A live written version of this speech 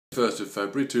1st of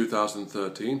February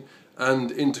 2013 and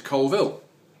into Colville,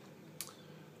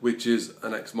 which is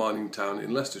an ex-mining town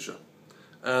in Leicestershire.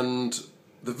 And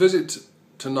the visit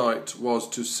tonight was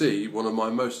to see one of my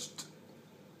most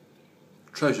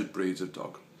treasured breeds of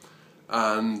dog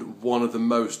and one of the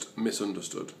most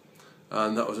misunderstood,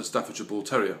 and that was a Staffordshire Bull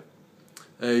Terrier.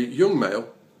 A young male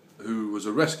who was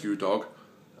a rescue dog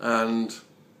and,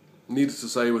 needless to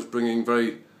say, was bringing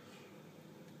very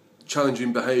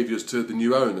challenging behaviours to the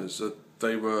new owners. That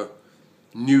they were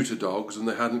new to dogs and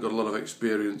they hadn't got a lot of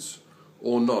experience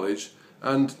or knowledge,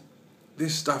 and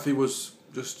this Staffy was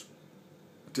just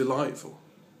delightful,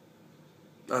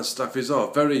 as Staffies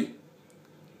are. Very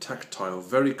tactile,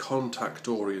 very contact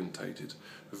orientated,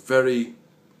 very,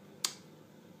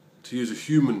 to use a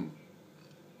human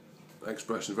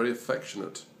expression, very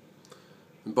affectionate.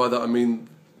 And by that I mean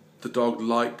the dog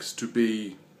likes to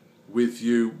be with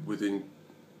you, within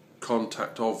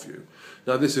contact of you.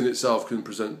 Now this in itself can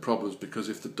present problems, because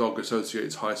if the dog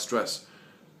associates high stress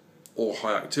or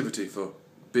high activity for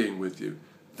being with you,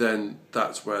 then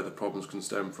that's where the problems can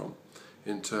stem from,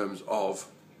 in terms of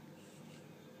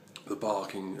the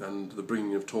barking and the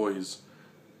bringing of toys,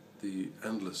 the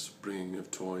endless bringing of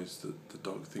toys that the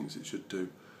dog thinks it should do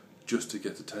just to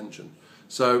get attention.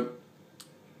 So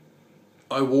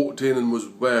I walked in and was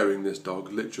wearing this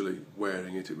dog, literally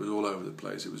wearing it. It was all over the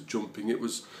place. It was jumping, it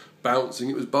was bouncing,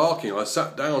 it was barking. I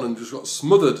sat down and just got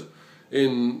smothered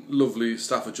in lovely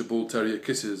Staffordshire Bull Terrier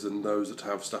kisses, and those that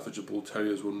have Staffordshire Bull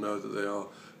Terriers will know that they are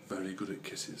very good at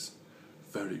kisses.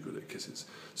 Very good at kisses.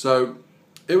 So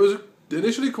it was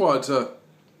initially quite a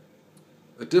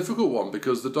difficult one,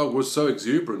 because the dog was so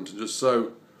exuberant and just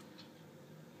so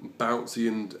bouncy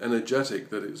and energetic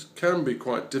that it can be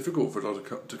quite difficult for a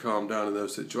dog to calm down in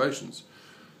those situations.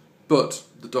 But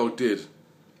the dog did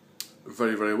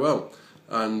very, very well,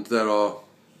 and there are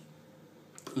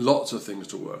lots of things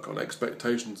to work on.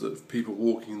 Expectations that people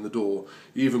walking in the door,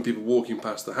 even people walking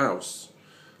past the house,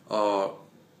 are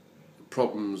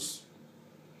problems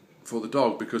for the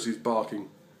dog, because he's barking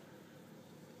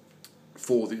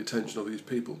for the attention of these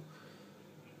people.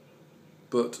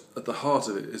 But at the heart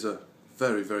of it is a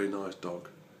very, very nice dog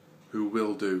who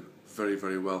will do very,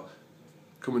 very well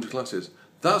coming to classes.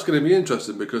 That's going to be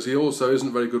interesting, because he also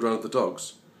isn't very good around other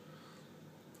dogs.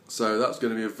 So that's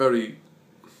going to be a very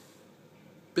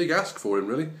big ask for him,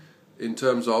 really, in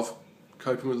terms of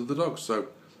coping with other dogs. So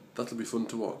that'll be fun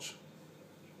to watch.